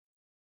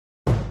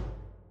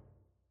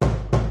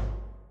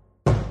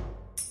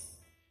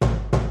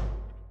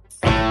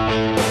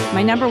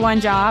My number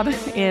one job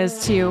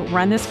is to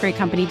run this great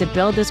company, to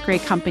build this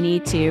great company,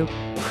 to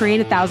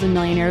create 1,000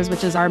 millionaires,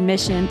 which is our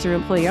mission through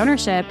employee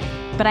ownership.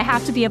 But I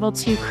have to be able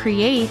to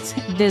create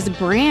this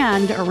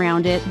brand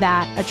around it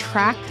that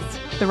attracts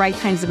the right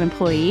kinds of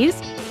employees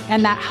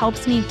and that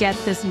helps me get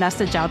this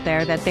message out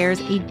there that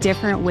there's a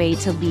different way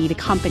to lead a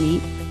company.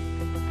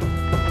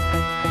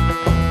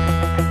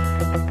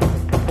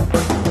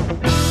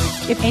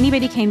 If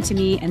anybody came to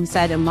me and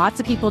said, and lots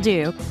of people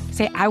do,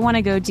 say, I want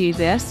to go do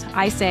this,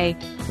 I say,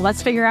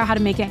 let's figure out how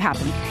to make it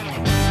happen.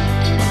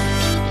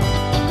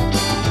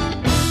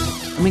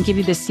 I'm going to give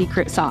you the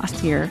secret sauce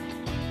here.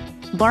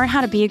 Learn how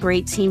to be a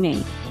great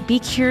teammate. Be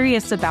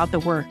curious about the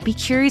work. Be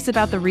curious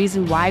about the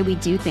reason why we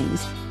do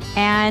things.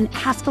 And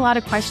ask a lot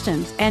of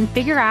questions and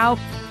figure out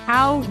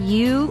how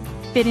you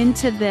fit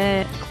into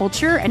the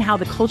culture and how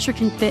the culture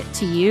can fit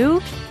to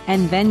you,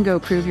 and then go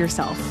prove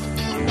yourself.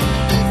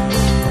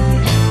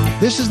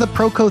 This is the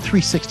Proco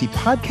 360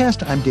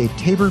 podcast. I'm Dave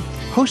Tabor,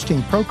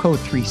 hosting Proco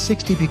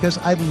 360 because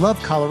I love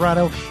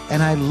Colorado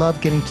and I love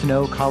getting to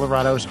know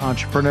Colorado's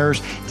entrepreneurs.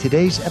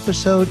 Today's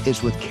episode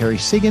is with Kerry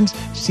Siggins,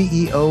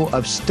 CEO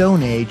of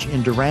StoneAge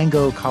in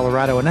Durango,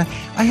 Colorado. And I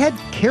had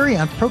Kerry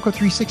on Proco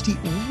 360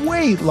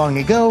 way long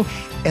ago,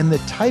 and the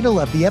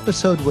title of the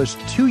episode was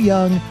Too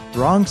Young,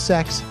 Wrong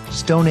Sex,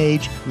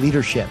 StoneAge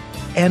Leadership.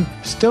 And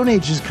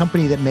StoneAge is a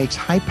company that makes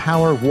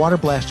high-power water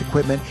blast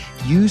equipment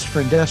used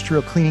for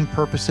industrial cleaning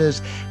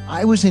purposes.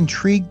 I was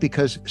intrigued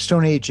because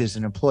StoneAge is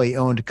an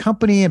employee-owned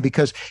company and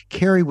because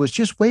Kerry was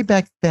just way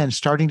back then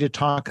starting to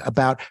talk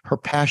about her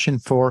passion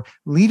for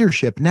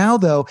leadership. Now,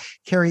 though,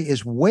 Kerry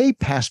is way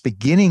past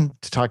beginning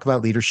to talk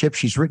about leadership.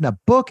 She's written a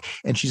book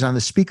and she's on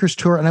the speakers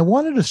tour. And I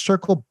wanted to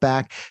circle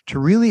back to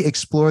really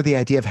explore the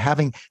idea of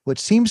having what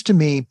seems to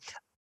me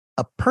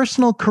a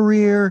personal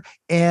career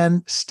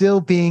and still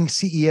being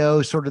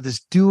CEO, sort of this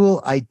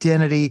dual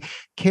identity.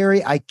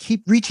 Kerry, I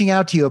keep reaching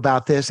out to you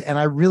about this, and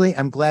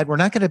I'm glad we're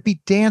not going to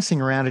be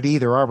dancing around it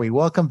either, are we?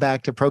 Welcome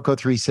back to Proco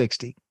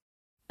 360.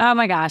 Oh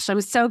my gosh,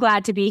 I'm so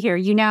glad to be here.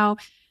 You know,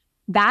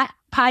 that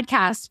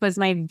podcast was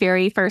my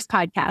very first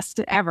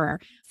podcast ever.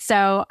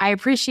 So I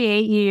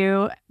appreciate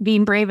you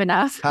being brave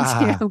enough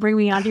to bring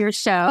me onto your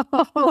show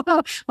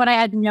when I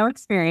had no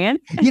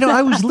experience.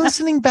 I was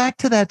listening back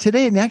to that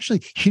today, and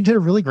actually you did a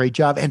really great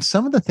job. And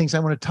some of the things I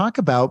want to talk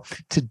about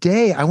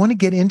today, I want to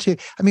get into.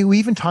 I mean, we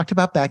even talked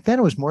about back then,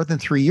 it was more than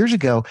 3 years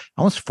ago,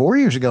 almost 4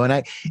 years ago.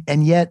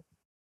 And yet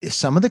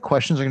some of the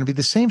questions are going to be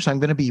the same. So I'm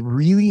going to be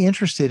really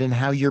interested in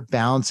how you're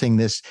balancing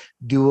this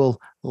dual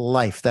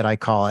life that I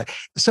call it.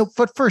 So,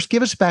 but first,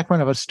 give us a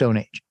background about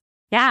StoneAge.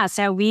 Yeah,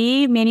 so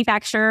we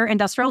manufacture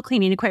industrial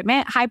cleaning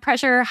equipment, high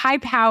pressure, high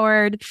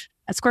powered,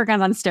 squirt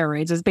guns on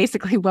steroids is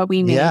basically what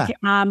we make. Yeah.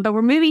 But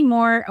we're moving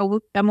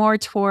more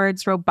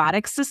towards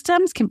robotic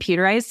systems,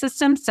 computerized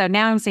systems. So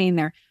now I'm saying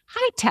they're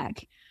high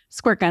tech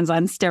squirt guns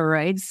on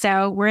steroids.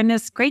 So we're in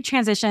this great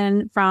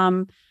transition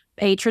from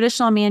a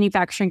traditional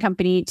manufacturing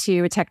company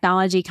to a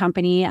technology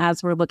company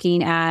as we're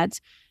looking at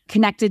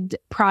connected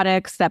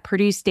products that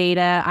produce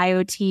data,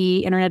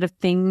 IoT, Internet of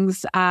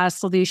Things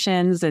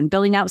solutions, and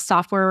building out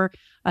software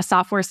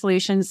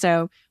solutions.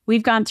 So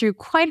we've gone through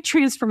quite a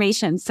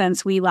transformation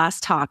since we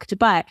last talked,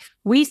 but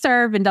we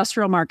serve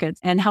industrial markets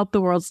and help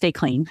the world stay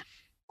clean.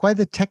 Quite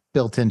the tech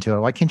built into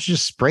it. Why can't you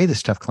just spray this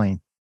stuff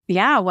clean?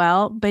 Yeah,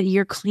 well, but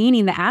you're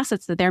cleaning the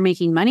assets that they're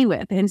making money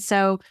with. And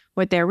so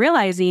what they're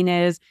realizing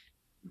is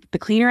the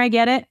cleaner I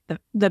get it,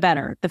 the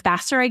better. The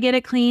faster I get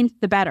it cleaned,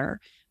 the better.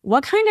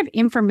 What kind of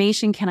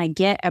information can I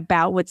get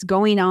about what's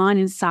going on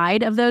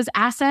inside of those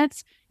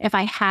assets if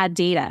I had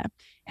data?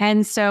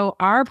 And so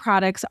our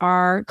products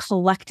are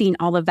collecting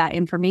all of that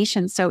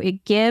information. So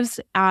it gives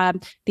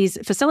these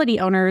facility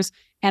owners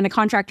and the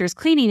contractors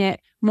cleaning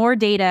it more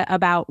data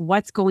about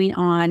what's going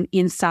on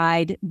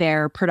inside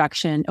their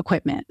production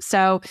equipment.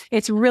 So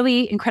it's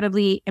really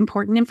incredibly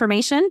important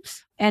information,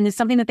 and it's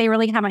something that they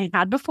really haven't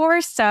had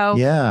before. So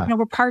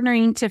we're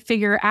partnering to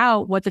figure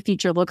out what the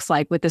future looks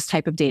like with this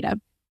type of data.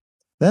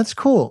 That's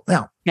cool.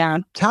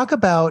 Now, talk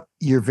about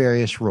your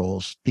various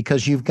roles,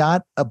 because you've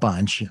got a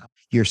bunch.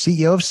 You're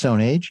CEO of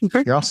StoneAge.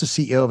 Mm-hmm. You're also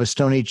CEO of a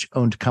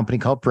StoneAge-owned company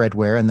called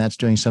Breadware, and that's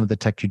doing some of the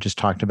tech you just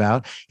talked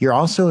about. You're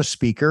also a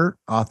speaker,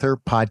 author,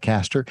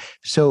 podcaster.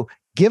 So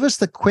give us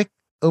the quick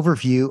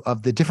overview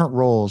of the different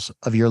roles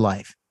of your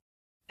life.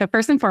 So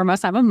first and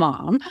foremost, I'm a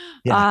mom.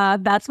 Yeah.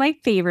 That's my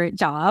favorite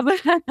job.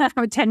 I have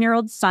a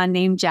 10-year-old son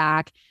named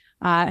Jack,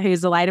 who's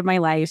the light of my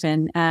life.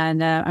 And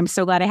I'm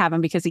so glad I have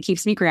him because he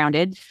keeps me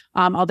grounded,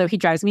 although he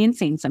drives me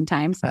insane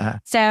sometimes.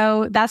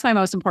 So that's my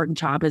most important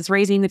job, is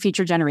raising the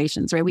future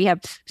generations, right? We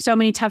have so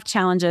many tough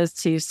challenges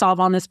to solve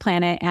on this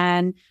planet,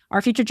 and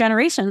our future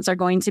generations are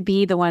going to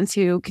be the ones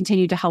who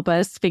continue to help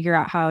us figure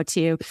out how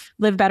to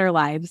live better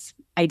lives,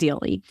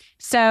 ideally.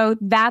 So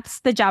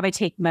that's the job I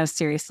take most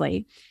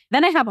seriously.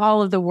 Then I have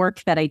all of the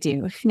work that I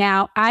do.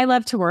 Now, I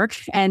love to work,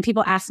 and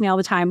people ask me all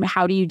the time,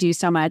 how do you do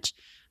so much?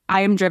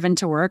 I am driven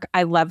to work.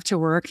 I love to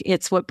work.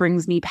 It's what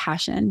brings me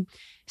passion.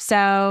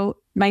 So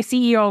my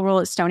CEO role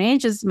at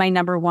StoneAge is my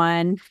number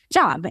one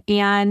job.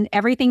 And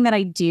everything that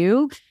I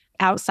do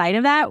outside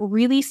of that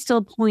really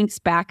still points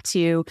back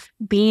to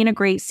being a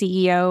great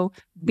CEO,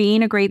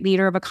 being a great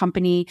leader of a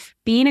company,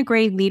 being a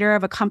great leader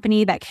of a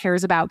company that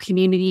cares about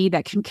community,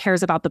 that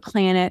cares about the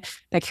planet,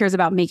 that cares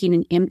about making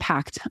an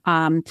impact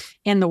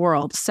in the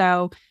world.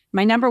 So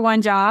my number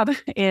one job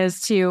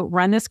is to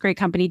run this great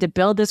company, to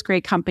build this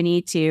great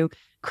company, to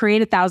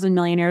create 1,000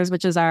 millionaires,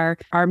 which is our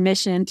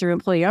mission through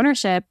employee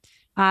ownership.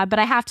 But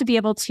I have to be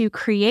able to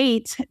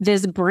create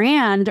this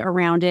brand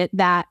around it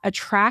that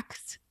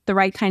attracts the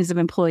right kinds of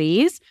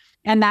employees.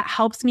 And that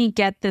helps me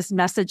get this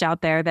message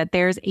out there that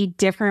there's a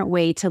different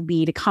way to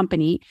lead a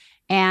company.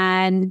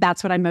 And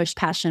that's what I'm most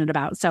passionate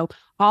about. So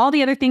all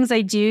the other things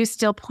I do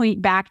still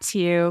point back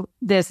to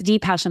this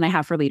deep passion I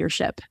have for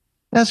leadership.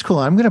 That's cool.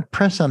 I'm going to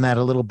press on that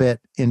a little bit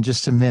in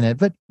just a minute.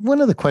 But one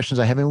of the questions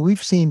I have, and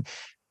we've seen,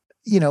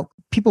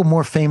 people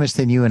more famous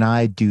than you and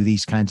I do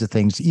these kinds of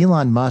things.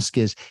 Elon Musk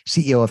is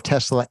CEO of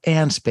Tesla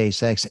and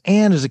SpaceX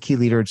and is a key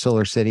leader at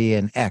Solar City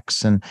and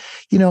X. And,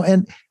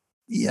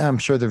 I'm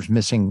sure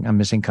I'm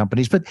missing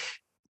companies, but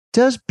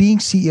does being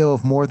CEO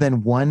of more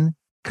than one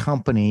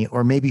company,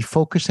 or maybe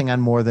focusing on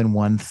more than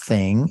one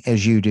thing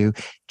as you do,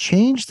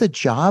 change the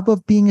job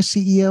of being a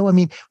CEO? I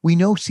mean, we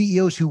know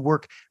CEOs who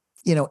work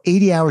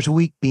 80 hours a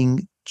week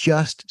being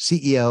just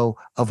CEO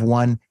of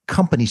one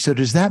company. So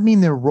does that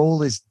mean their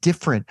role is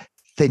different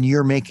than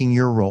you're making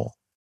your role?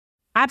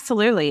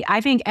 Absolutely. I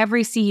think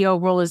every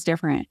CEO role is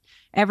different.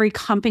 Every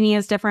company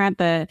is different.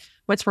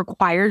 What's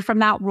required from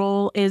that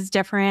role is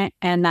different.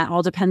 And that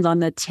all depends on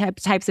the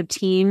types of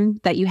team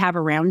that you have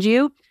around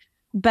you.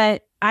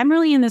 But I'm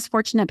really in this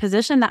fortunate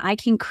position that I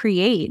can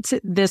create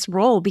this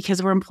role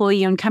because we're an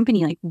employee-owned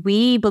company. Like,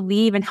 we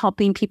believe in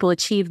helping people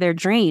achieve their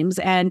dreams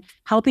and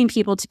helping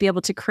people to be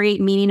able to create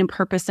meaning and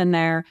purpose in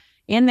their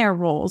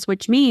roles,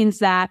 which means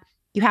that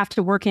you have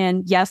to work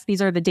in, yes,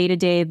 these are the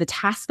day-to-day, the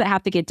tasks that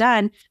have to get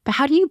done, but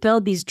how do you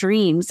build these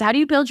dreams? How do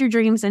you build your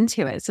dreams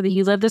into it so that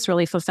you live this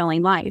really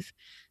fulfilling life?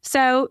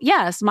 So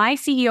yes, my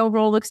CEO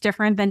role looks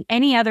different than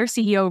any other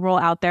CEO role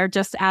out there,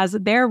 just as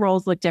their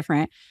roles look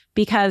different,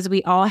 because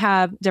we all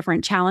have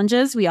different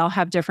challenges. We all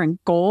have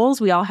different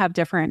goals. We all have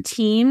different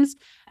teams.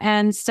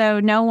 And so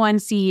no one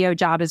CEO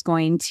job is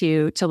going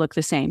to look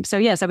the same. So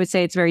yes, I would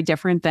say it's very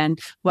different than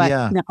what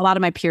a lot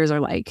of my peers are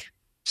like.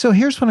 So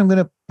here's what I'm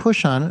going to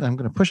push on. I'm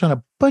going to push on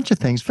a bunch of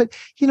things, but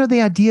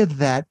the idea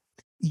that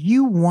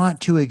you want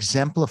to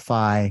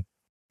exemplify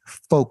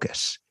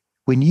focus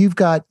when you've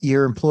got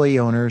your employee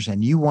owners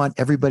and you want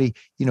everybody,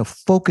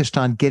 focused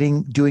on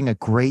doing a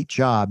great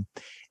job,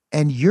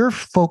 and you're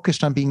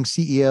focused on being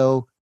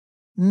CEO,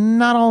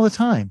 not all the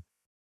time.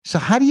 So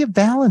how do you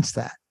balance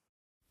that?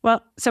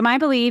 Well, so my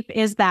belief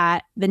is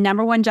that the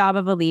number one job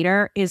of a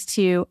leader is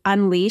to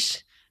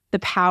unleash the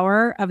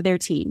power of their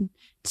team,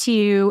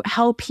 to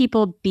help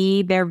people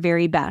be their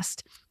very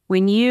best.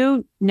 When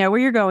you know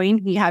where you're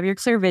going, you have your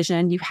clear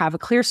vision, you have a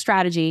clear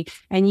strategy,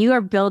 and you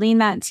are building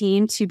that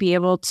team to be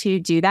able to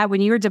do that.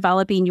 When you are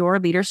developing your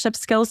leadership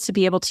skills to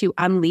be able to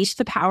unleash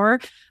the power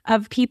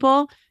of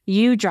people,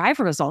 you drive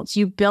results.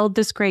 You build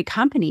this great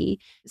company.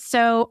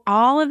 So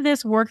all of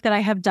this work that I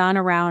have done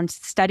around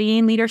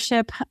studying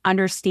leadership,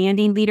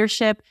 understanding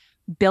leadership,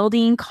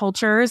 building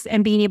cultures,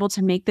 and being able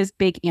to make this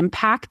big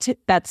impact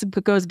that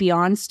goes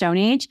beyond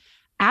StoneAge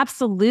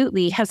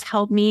absolutely has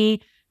helped me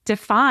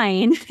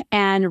define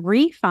and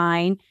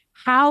refine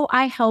how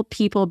I help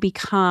people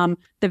become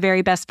the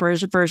very best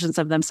versions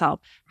of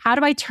themselves. How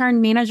do I turn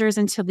managers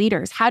into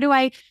leaders? How do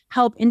I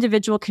help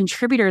individual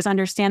contributors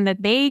understand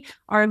that they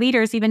are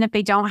leaders even if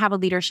they don't have a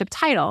leadership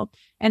title?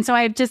 And so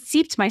I've just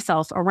seeped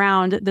myself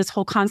around this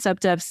whole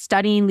concept of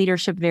studying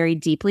leadership very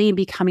deeply and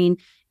becoming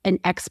an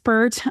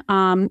expert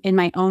in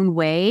my own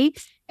way.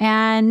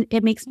 And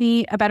it makes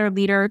me a better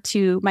leader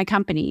to my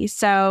company.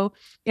 So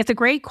it's a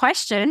great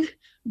question,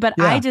 but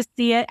I just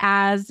see it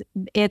as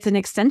it's an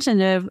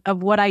extension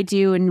of what I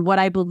do and what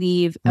I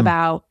believe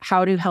about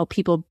how to help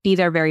people be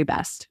their very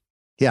best.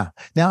 Yeah.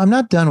 Now, I'm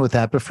not done with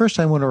that, but first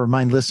I want to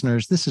remind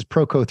listeners, this is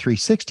Proco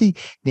 360,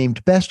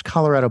 named Best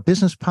Colorado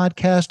Business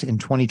Podcast in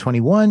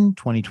 2021,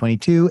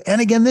 2022,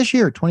 and again this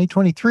year,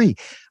 2023.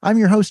 I'm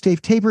your host,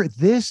 Dave Tabor.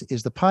 This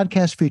is the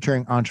podcast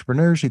featuring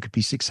entrepreneurs who could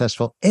be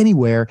successful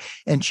anywhere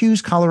and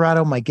choose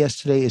Colorado. My guest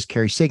today is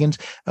Kerry Siggins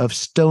of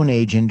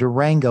StoneAge in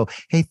Durango.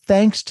 Hey,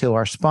 thanks to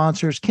our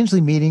sponsors,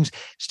 Kinsley Meetings.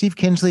 Steve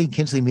Kinsley and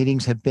Kinsley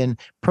Meetings have been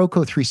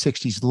Proco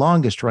 360's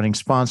longest running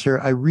sponsor.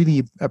 I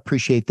really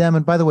appreciate them.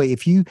 And by the way,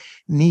 if you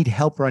need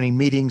help running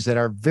meetings that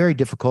are very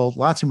difficult,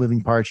 lots of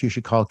moving parts, you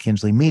should call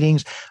Kinsley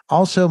Meetings.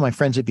 Also, my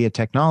friends at Via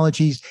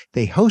Technologies,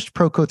 they host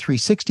Proco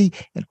 360,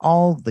 and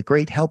all the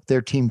great help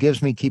their team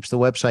gives me keeps the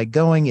website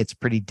going. It's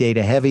pretty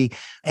data heavy.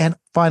 And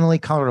finally,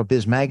 Colorado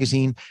Biz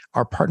Magazine.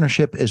 Our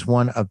partnership is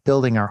one of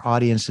building our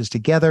audiences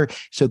together.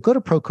 So go to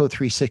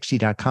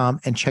proco360.com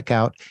and check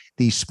out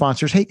these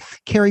sponsors. Hey,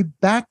 Kerry,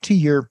 back to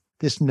your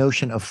this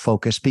notion of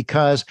focus,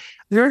 because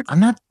Sure. I'm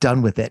not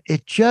done with it.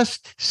 It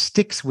just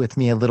sticks with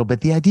me a little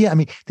bit. The idea, I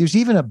mean, there's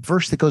even a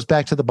verse that goes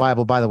back to the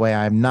Bible. By the way,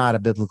 I'm not a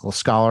biblical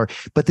scholar,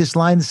 but this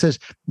line that says,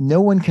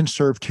 no one can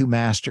serve two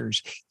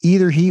masters.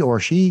 Either he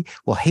or she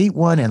will hate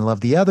one and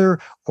love the other,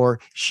 or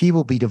she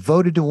will be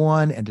devoted to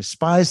one and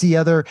despise the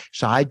other.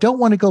 So I don't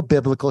want to go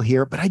biblical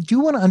here, but I do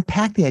want to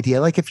unpack the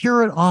idea. Like if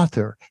you're an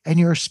author and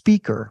you're a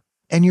speaker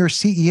and you're a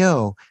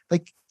CEO,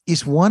 like,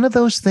 is one of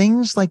those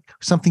things like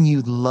something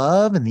you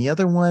love and the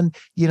other one,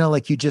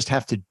 like you just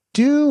have to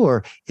do,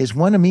 or is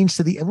one a means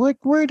to the, like,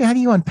 how do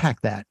you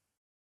unpack that?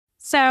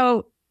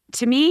 So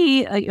to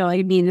me,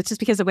 it's just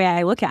because of the way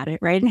I look at it,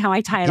 right? And how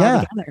I tie it all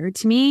together.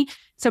 To me,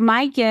 so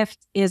my gift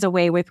is a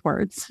way with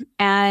words,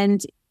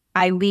 and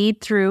I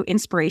lead through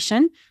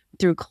inspiration,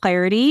 through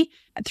clarity,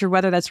 through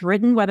whether that's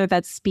written, whether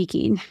that's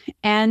speaking.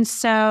 And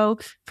so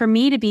for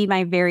me to be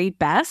my very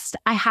best,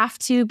 I have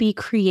to be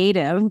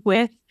creative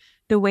with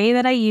the way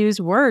that I use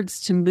words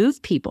to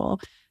move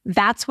people.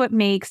 That's what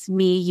makes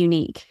me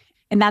unique.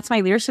 And that's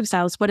my leadership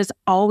style. It's what has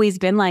always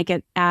been like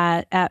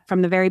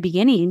from the very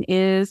beginning,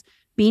 is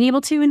being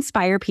able to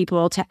inspire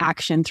people to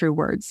action through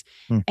words.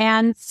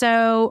 And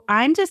so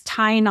I'm just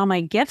tying all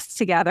my gifts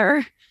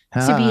together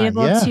to be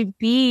able to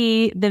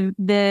be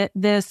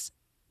this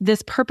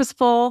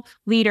purposeful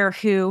leader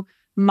who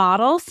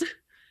models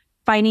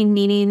finding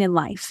meaning in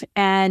life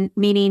and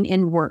meaning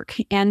in work.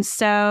 And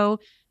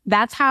so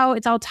that's how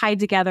it's all tied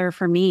together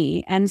for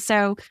me. And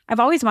so I've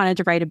always wanted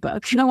to write a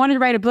book. I wanted to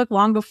write a book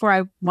long before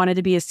I wanted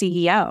to be a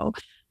CEO.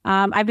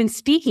 I've been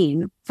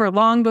speaking for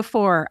long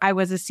before I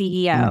was a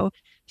CEO.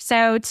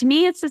 So to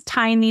me, it's just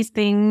tying these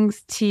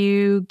things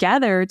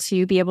together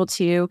to be able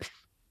to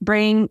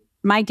bring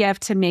my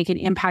gift to make an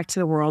impact to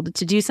the world,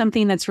 to do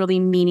something that's really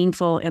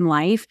meaningful in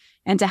life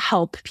and to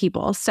help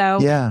people. So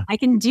I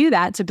can do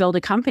that to build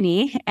a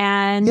company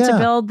and to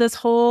build this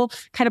whole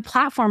kind of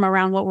platform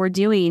around what we're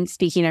doing,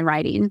 speaking and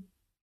writing.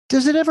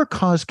 Does it ever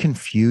cause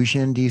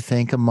confusion, do you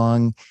think,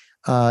 among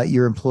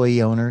your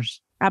employee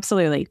owners?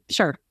 Absolutely.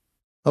 Sure.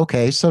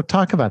 Okay. So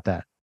talk about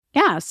that.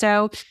 Yeah.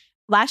 So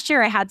last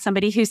year I had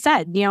somebody who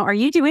said, are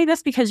you doing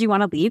this because you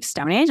want to leave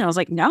StoneAge? And I was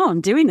like, no,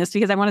 I'm doing this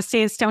because I want to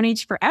stay at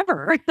StoneAge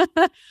forever.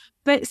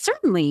 But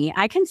certainly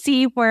I can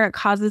see where it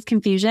causes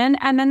confusion.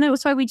 And then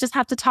that's why we just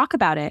have to talk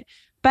about it.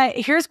 But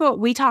here's what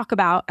we talk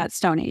about at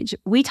StoneAge.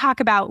 We talk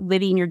about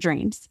living your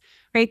dreams,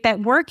 right? That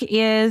work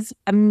is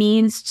a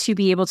means to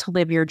be able to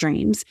live your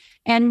dreams.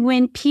 And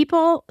when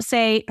people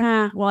say,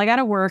 well, I got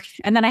to work,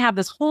 and then I have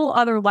this whole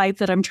other life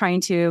that I'm trying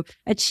to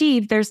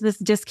achieve, there's this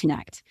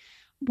disconnect.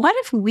 What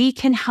if we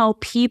can help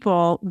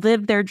people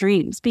live their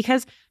dreams?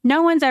 Because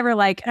no one's ever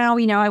like,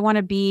 I want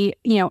to be,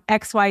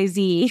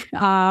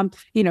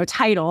 XYZ,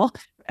 title.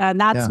 And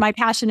that's my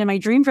passion and my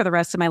dream for the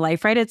rest of my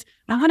life, right?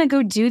 I want to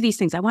go do these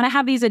things. I want to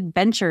have these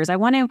adventures. I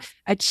want to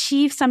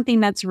achieve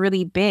something that's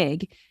really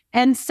big.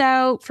 And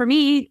so for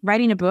me,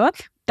 writing a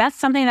book, that's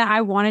something that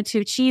I wanted to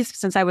achieve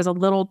since I was a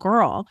little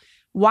girl.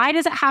 Why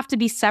does it have to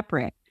be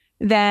separate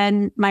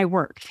than my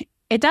work?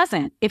 It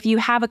doesn't. If you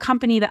have a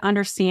company that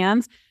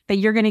understands that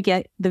you're going to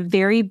get the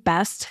very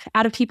best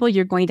out of people,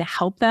 you're going to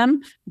help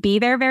them be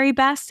their very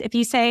best. If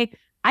you say,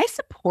 I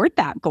support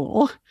that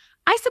goal,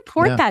 I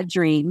support that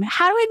dream,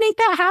 how do I make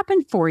that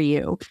happen for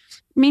you?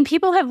 I mean,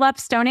 people have left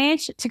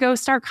StoneAge to go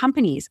start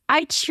companies.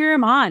 I cheer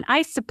them on.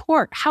 I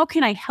support. How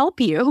can I help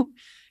you?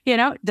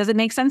 Does it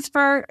make sense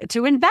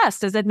to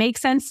invest? Does it make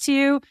sense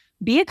to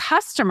be a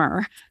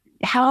customer?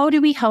 How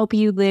do we help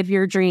you live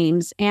your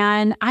dreams?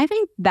 And I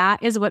think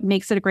that is what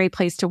makes it a great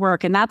place to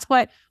work. And that's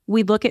what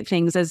we look at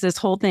things as, this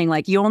whole thing,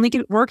 like you only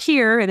get work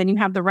here and then you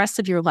have the rest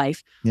of your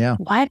life. Yeah.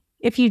 What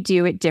if you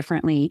do it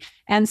differently?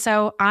 And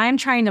so I'm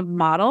trying to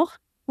model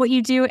what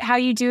you do, how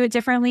you do it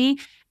differently.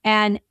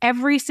 And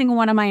every single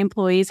one of my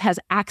employees has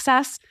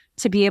access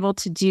to be able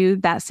to do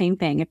that same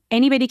thing. If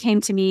anybody came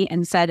to me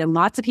and said, and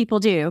lots of people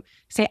do,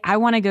 say, I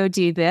want to go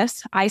do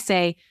this, I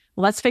say,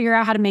 let's figure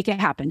out how to make it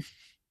happen.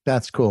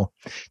 That's cool.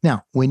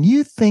 Now, when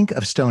you think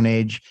of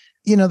StoneAge,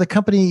 the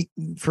company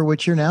for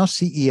which you're now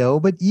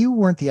CEO, but you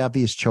weren't the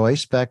obvious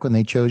choice back when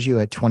they chose you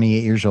at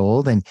 28 years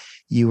old and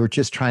you were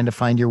just trying to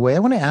find your way. I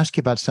want to ask you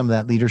about some of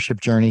that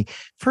leadership journey.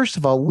 First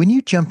of all, when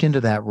you jumped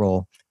into that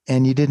role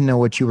and you didn't know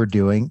what you were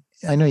doing,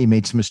 I know you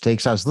made some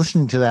mistakes. I was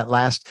listening to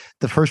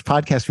the first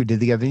podcast we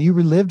did together, and you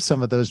relived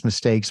some of those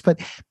mistakes.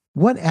 But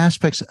what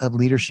aspects of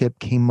leadership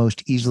came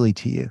most easily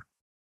to you?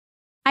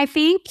 I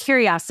think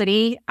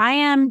curiosity. I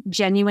am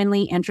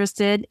genuinely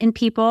interested in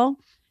people,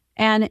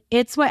 and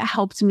it's what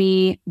helped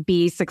me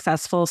be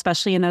successful,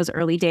 especially in those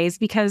early days.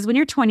 Because when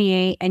you're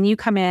 28 and you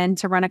come in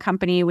to run a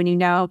company, when you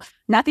know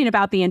nothing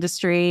about the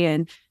industry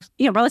and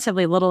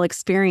relatively little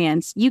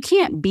experience, you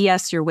can't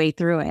BS your way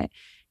through it.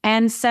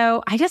 And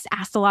so I just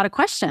asked a lot of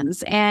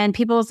questions and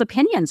people's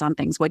opinions on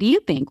things. What do you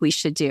think we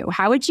should do?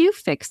 How would you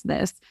fix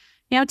this?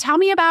 Tell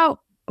me about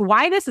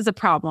why this is a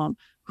problem.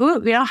 Who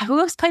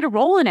has played a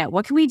role in it?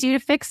 What can we do to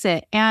fix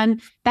it?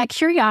 And that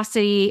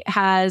curiosity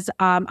has,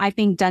 I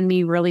think, done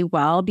me really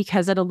well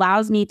because it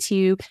allows me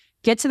to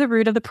get to the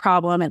root of the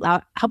problem. It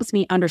helps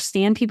me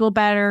understand people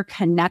better,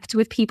 connect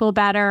with people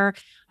better,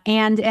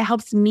 and it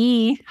helps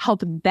me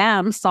help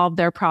them solve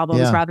their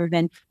problems rather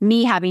than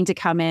me having to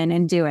come in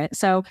and do it.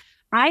 So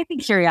I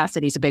think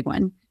curiosity is a big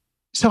one.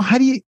 So how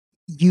do you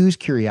use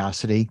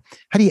curiosity?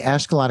 How do you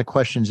ask a lot of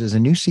questions as a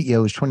new CEO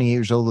who's 20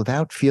 years old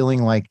without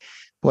feeling like,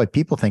 boy,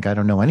 people think I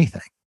don't know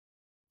anything?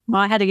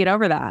 Well, I had to get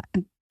over that.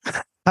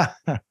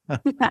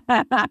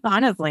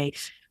 Honestly,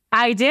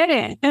 I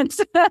didn't.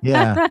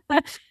 Yeah.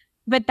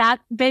 But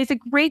it's a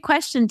great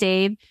question,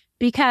 Dave,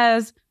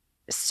 because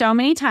so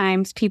many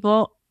times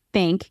people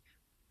think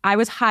I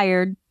was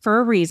hired for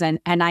a reason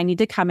and I need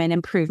to come in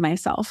and prove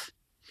myself.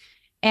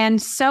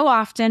 And so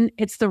often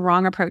it's the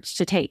wrong approach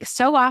to take.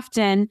 So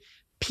often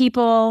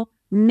people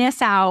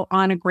miss out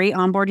on a great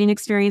onboarding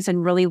experience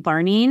and really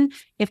learning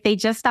if they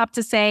just stop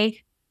to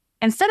say,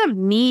 instead of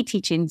me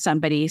teaching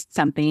somebody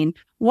something,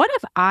 what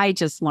if I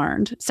just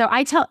learned? So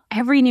I tell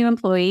every new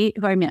employee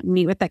who I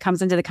meet with that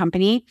comes into the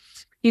company,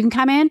 you can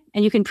come in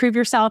and you can prove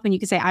yourself and you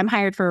can say, I'm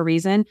hired for a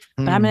reason,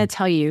 but I'm going to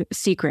tell you a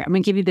secret. I'm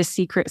going to give you the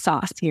secret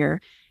sauce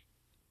here.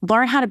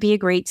 Learn how to be a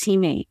great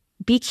teammate.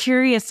 Be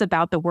curious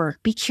about the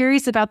work. Be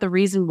curious about the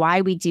reason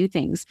why we do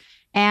things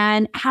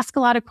and ask a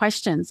lot of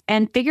questions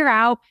and figure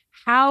out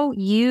how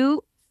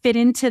you fit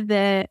into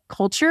the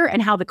culture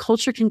and how the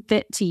culture can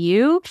fit to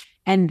you,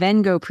 and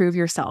then go prove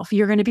yourself.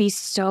 You're going to be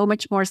so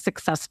much more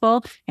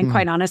successful and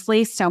quite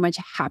honestly, so much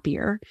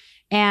happier.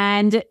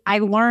 And I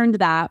learned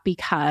that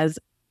because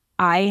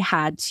I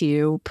had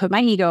to put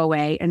my ego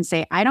away and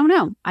say, I don't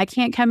know. I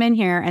can't come in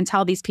here and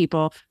tell these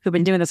people who've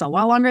been doing this a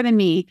lot longer than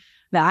me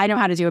that I know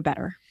how to do it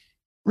better.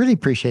 Really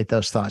appreciate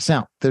those thoughts.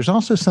 Now, there's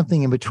also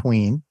something in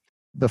between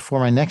before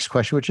my next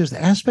question, which is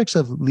the aspects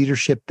of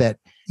leadership that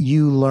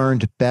you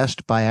learned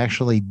best by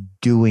actually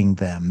doing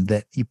them,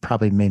 that you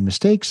probably made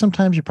mistakes.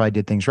 Sometimes you probably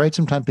did things right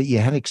sometimes, but you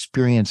had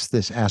experienced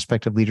this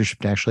aspect of leadership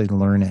to actually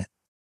learn it.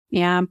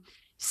 Yeah.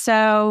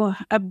 So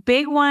a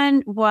big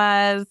one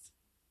was,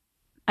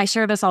 I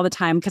share this all the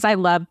time because I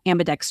love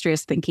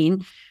ambidextrous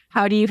thinking.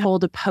 How do you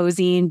hold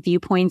opposing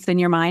viewpoints in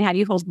your mind? How do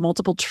you hold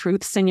multiple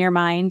truths in your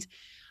mind?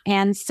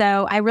 And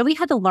so I really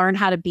had to learn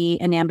how to be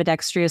an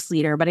ambidextrous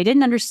leader, but I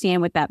didn't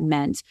understand what that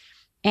meant.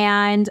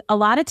 And a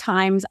lot of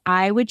times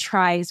I would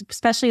try,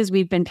 especially as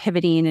we've been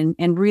pivoting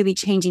and really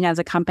changing as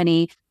a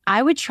company,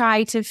 I would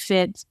try to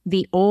fit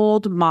the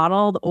old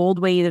model, the old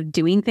way of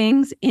doing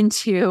things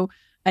into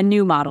a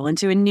new model,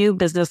 into a new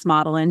business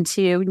model,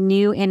 into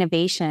new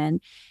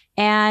innovation.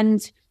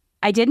 And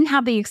I didn't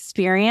have the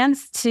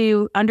experience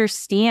to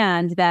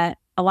understand that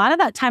a lot of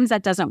that times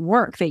that doesn't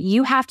work, that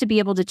you have to be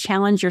able to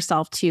challenge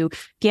yourself to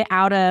get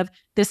out of,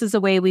 this is the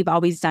way we've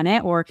always done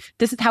it, or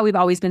this is how we've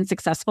always been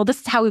successful.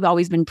 This is how we've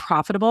always been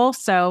profitable.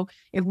 So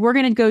if we're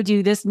going to go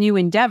do this new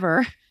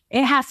endeavor,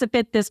 it has to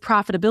fit this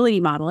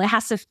profitability model. It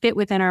has to fit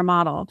within our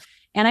model.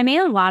 And I made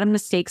a lot of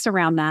mistakes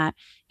around that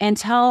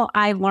until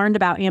I learned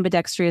about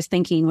ambidextrous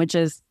thinking, which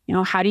is,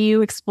 how do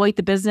you exploit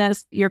the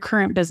business, your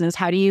current business?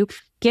 How do you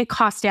get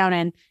costs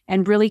down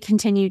and really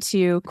continue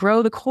to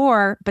grow the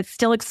core, but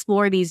still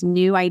explore these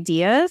new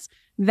ideas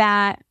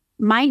that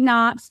might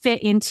not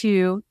fit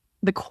into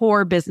the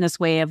core business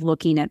way of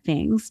looking at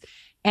things.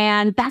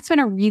 And that's been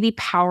a really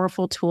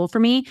powerful tool for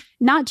me,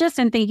 not just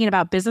in thinking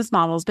about business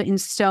models, but in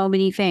so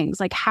many things.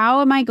 Like,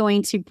 how am I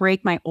going to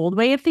break my old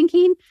way of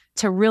thinking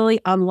to really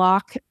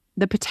unlock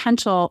the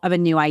potential of a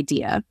new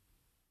idea?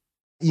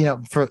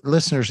 For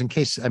listeners, in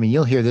case,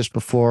 you'll hear this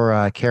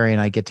before Kerry and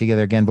I get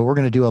together again, but we're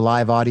going to do a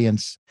live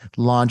audience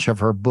launch of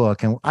her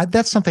book. And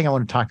that's something I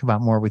want to talk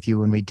about more with you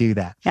when we do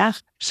that. Yeah.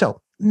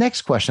 So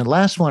next question,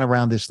 last one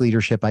around this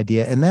leadership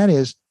idea. And that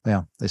is,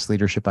 this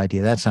leadership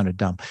idea, that sounded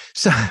dumb.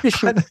 So,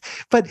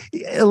 but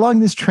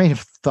along this train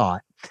of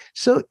thought,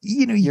 so,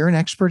 you're an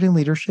expert in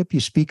leadership, you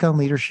speak on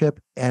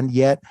leadership, and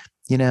yet,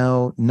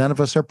 none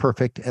of us are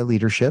perfect at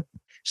leadership.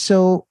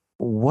 So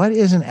what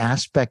is an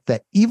aspect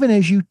that even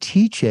as you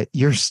teach it,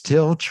 you're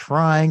still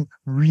trying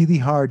really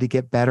hard to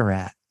get better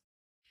at?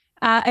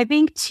 I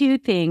think two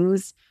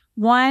things.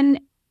 One,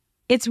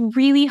 it's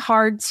really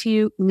hard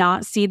to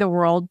not see the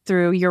world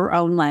through your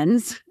own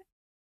lens.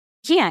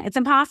 It's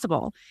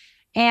impossible.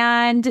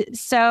 And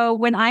so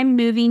when I'm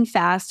moving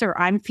fast or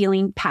I'm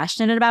feeling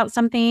passionate about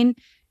something,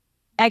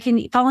 I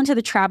can fall into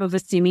the trap of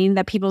assuming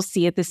that people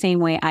see it the same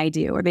way I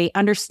do, or they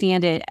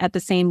understand it at the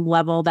same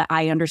level that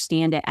I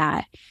understand it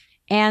at.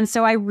 And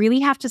so I really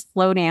have to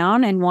slow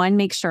down and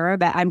make sure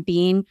that I'm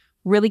being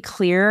really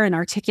clear and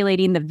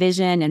articulating the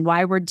vision and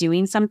why we're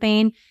doing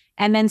something,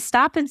 and then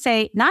stop and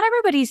say, not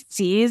everybody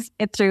sees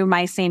it through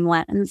my same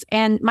lens,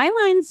 and my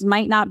lens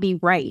might not be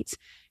right.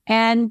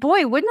 And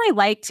boy, wouldn't I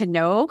like to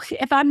know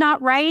if I'm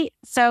not right?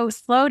 So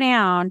slow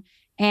down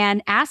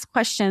and ask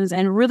questions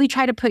and really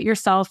try to put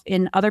yourself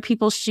in other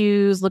people's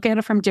shoes, look at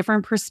it from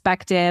different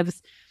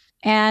perspectives.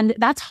 And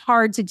that's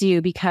hard to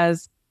do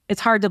because it's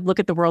hard to look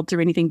at the world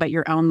through anything but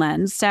your own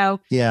lens. So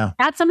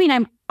that's something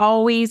I'm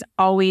always,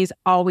 always,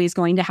 always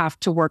going to have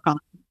to work on.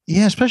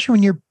 Yeah, especially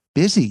when you're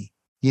busy,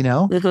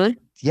 Mm-hmm.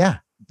 Yeah.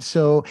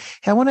 So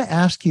I want to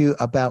ask you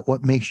about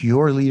what makes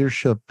your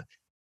leadership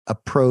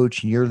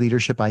approach and your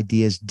leadership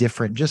ideas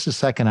different. In just a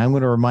second, I'm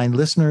going to remind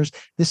listeners,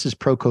 this is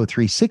Proco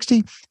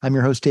 360. I'm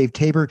your host, Dave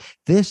Tabor.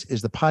 This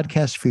is the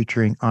podcast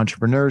featuring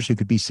entrepreneurs who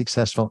could be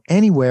successful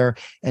anywhere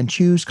and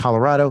choose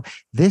Colorado.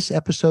 This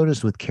episode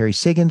is with Kerry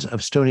Siggins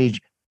of StoneAge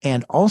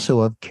and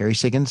also of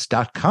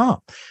kerrysiggins.com.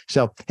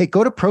 So, hey,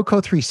 go to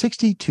Proco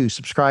 360 to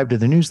subscribe to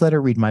the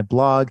newsletter, read my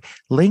blog,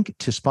 link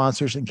to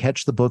sponsors, and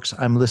catch the books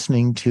I'm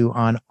listening to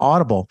on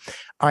Audible.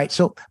 All right.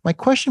 So my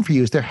question for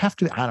you is, there have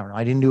to, I don't know,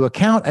 I didn't do a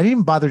count. I didn't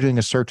even bother doing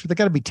a search. There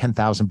got to be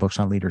 10,000 books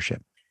on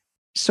leadership.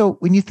 So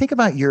when you think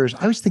about yours,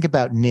 I always think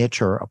about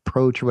niche or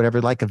approach or whatever,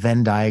 like a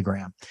Venn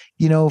diagram.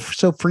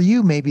 So for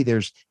you, maybe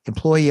there's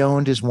employee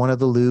owned is one of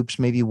the loops,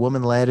 maybe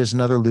woman led is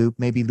another loop,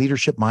 maybe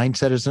leadership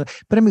mindset is another.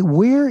 But I mean,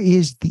 where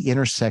is the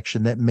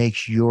intersection that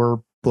makes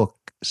your book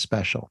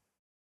special?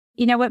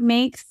 What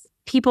makes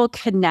people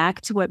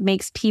connect, what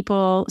makes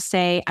people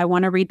say, I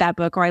want to read that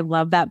book or I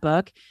love that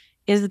book,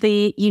 is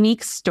the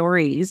unique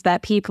stories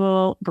that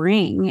people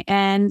bring.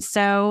 And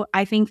so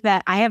I think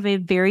that I have a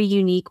very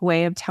unique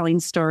way of telling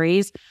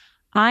stories.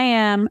 I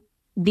am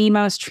the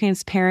most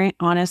transparent,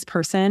 honest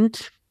person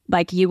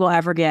like you will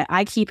ever get.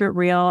 I keep it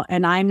real,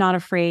 and I'm not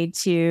afraid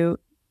to,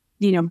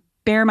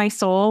 bare my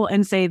soul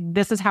and say,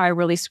 this is how I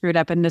really screwed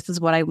up and this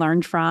is what I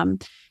learned from.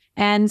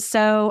 And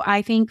so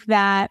I think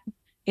that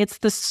it's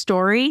the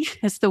story.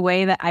 It's the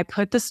way that I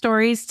put the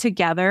stories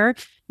together,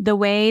 the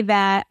way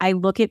that I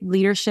look at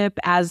leadership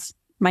as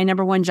my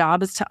number one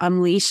job is to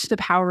unleash the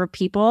power of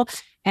people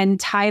and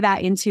tie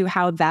that into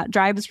how that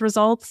drives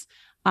results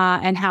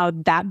and how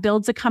that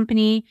builds a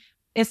company.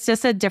 It's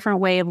just a different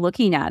way of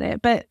looking at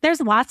it. But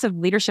there's lots of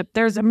leadership.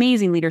 There's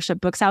amazing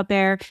leadership books out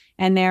there.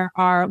 And there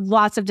are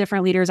lots of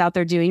different leaders out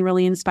there doing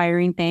really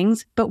inspiring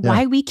things. But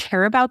why we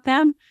care about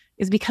them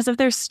is because of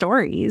their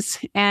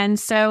stories. And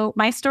so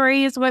my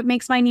story is what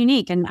makes mine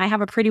unique. And I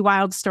have a pretty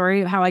wild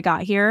story of how I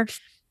got here.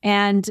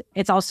 And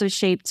it's also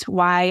shaped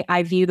why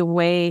I view the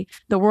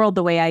world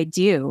the way I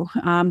do,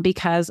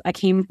 because I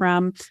came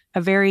from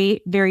a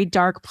very, very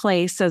dark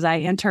place as I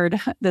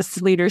entered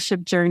this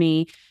leadership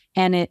journey.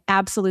 And it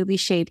absolutely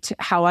shaped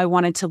how I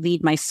wanted to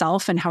lead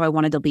myself and how I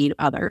wanted to lead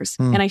others.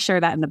 And I share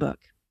that in the book.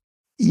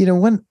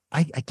 When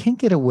I can't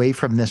get away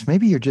from this,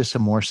 maybe you're just a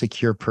more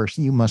secure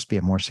person. You must be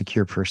a more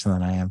secure person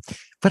than I am.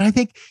 But I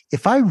think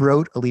if I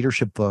wrote a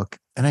leadership book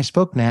and I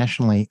spoke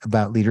nationally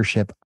about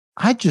leadership,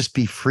 I'd just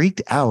be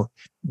freaked out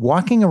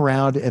walking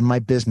around in my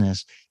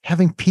business,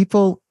 having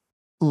people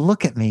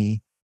look at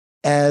me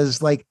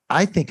as like,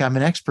 I think I'm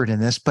an expert in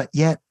this, but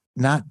yet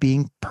not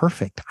being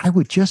perfect. I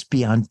would just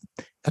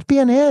I'd be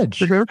on edge.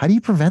 Mm-hmm. How do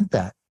you prevent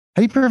that?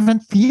 How do you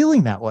prevent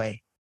feeling that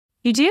way?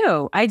 You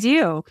do. I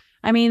do.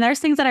 I mean, there's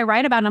things that I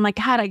write about and I'm like,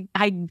 God,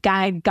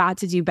 I got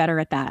to do better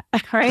at that.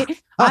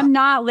 Right? I'm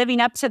not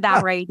living up to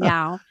that right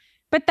now.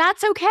 But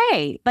that's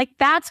okay. Like,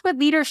 that's what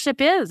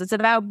leadership is. It's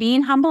about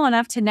being humble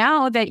enough to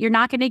know that you're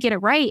not going to get it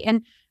right.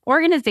 And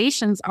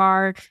organizations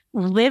are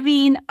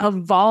living,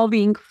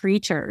 evolving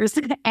creatures,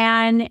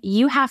 and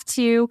you have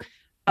to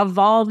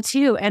evolve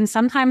too. And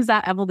sometimes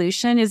that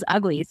evolution is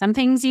ugly. Some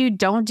things you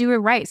don't do it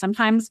right.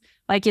 Sometimes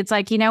it's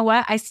like, you know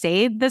what? I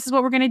say this is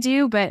what we're going to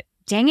do, but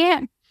dang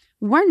it,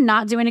 we're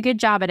not doing a good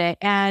job at it.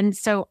 And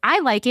so I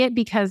like it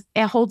because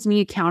it holds me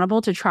accountable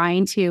to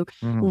trying to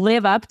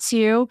live up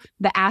to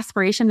the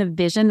aspiration, the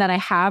vision that I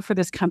have for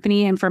this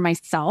company and for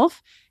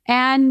myself.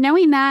 And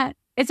knowing that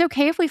it's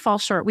okay if we fall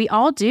short. We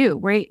all do,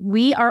 right?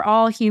 We are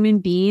all human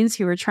beings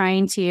who are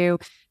trying to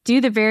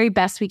do the very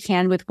best we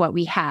can with what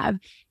we have.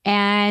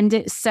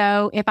 And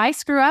so if I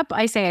screw up,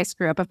 I say I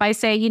screw up. If I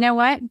say, you know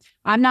what,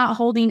 I'm not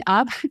holding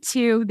up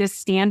to this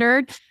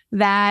standard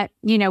that,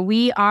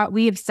 we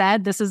have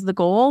said this is the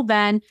goal,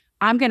 then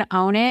I'm going to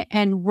own it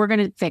and we're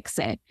going to fix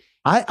it.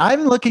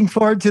 I'm looking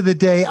forward to the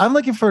day.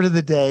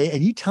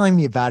 And you telling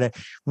me about it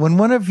when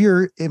one of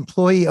your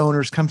employee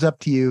owners comes up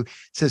to you,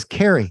 says,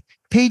 Kerry,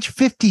 page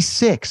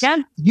 56,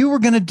 you were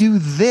going to do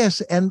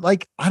this. And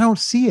I don't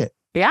see it.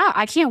 Yeah,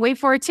 I can't wait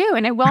for it too.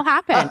 And it will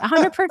happen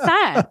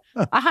 100%,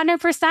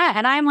 100%.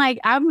 And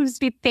I'm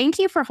just thank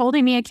you for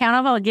holding me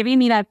accountable and giving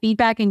me that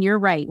feedback. And you're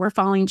right. We're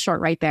falling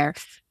short right there.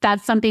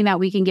 That's something that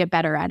we can get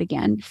better at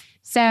again.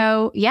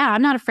 So yeah,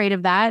 I'm not afraid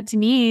of that. To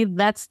me,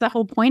 that's the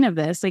whole point of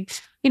this. I'm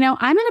in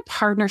a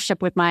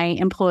partnership with my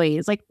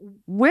employees.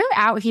 We're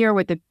out here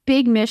with a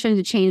big mission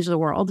to change the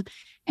world,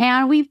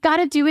 and we've got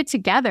to do it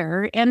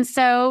together. And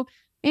so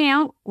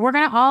we're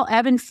going to all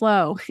ebb and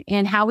flow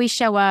in how we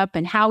show up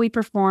and how we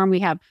perform. We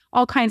have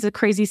all kinds of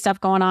crazy stuff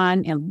going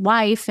on in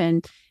life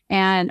and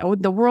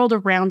the world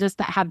around us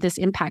that have this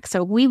impact.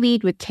 So we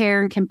lead with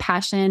care and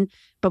compassion,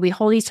 but we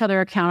hold each other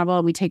accountable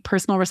and we take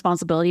personal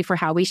responsibility for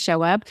how we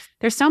show up.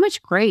 There's so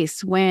much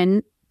grace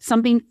when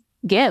something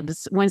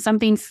gives, when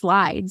something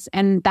slides.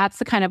 And that's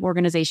the kind of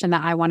organization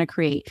that I want to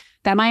create,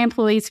 that my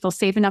employees feel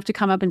safe enough to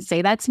come up and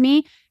say that to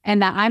me,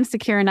 and that I'm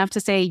secure enough to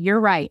say, you're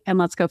right, and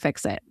let's go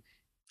fix it.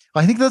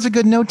 I think that's a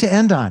good note to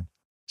end on.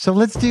 So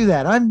let's do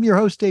that. I'm your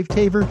host, Dave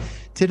Tabor.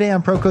 Today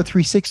on Proco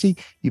 360,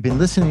 you've been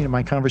listening to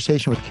my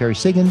conversation with Kerry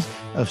Siggins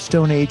of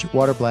StoneAge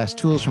Water Blast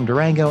Tools from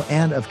Durango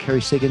and of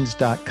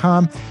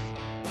kerrysiggins.com.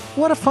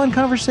 What a fun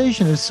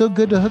conversation. It's so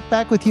good to hook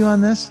back with you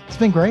on this. It's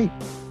been great.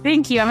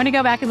 Thank you. I'm going to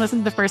go back and listen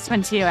to the first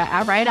one too,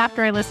 right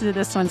after I listen to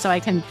this one, so I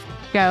can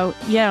go,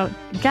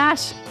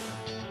 gosh,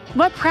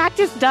 what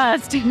practice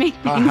does to make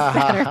things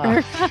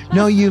better.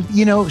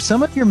 No,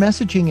 some of your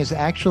messaging is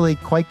actually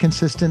quite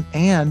consistent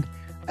and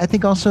I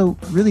think also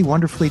really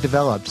wonderfully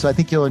developed. So I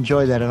think you'll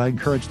enjoy that. And I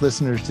encourage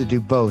listeners to do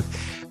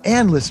both.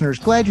 And listeners,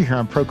 glad you're here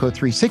on Proco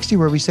 360,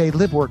 where we say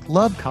live, work,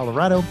 love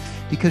Colorado,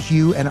 because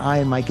you and I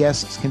and my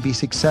guests can be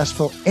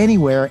successful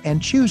anywhere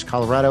and choose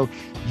Colorado.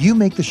 You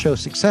make the show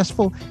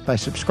successful by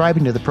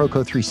subscribing to the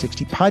Proco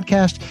 360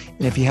 podcast.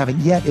 And if you haven't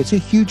yet, it's a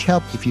huge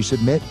help if you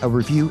submit a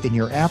review in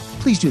your app.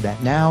 Please do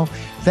that now.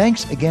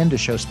 Thanks again to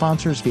show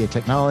sponsors Via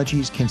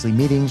Technologies, Kinsley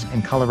Meetings,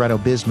 and Colorado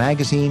Biz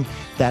Magazine.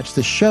 That's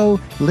the show,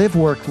 Live,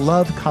 Work,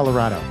 Love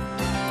Colorado.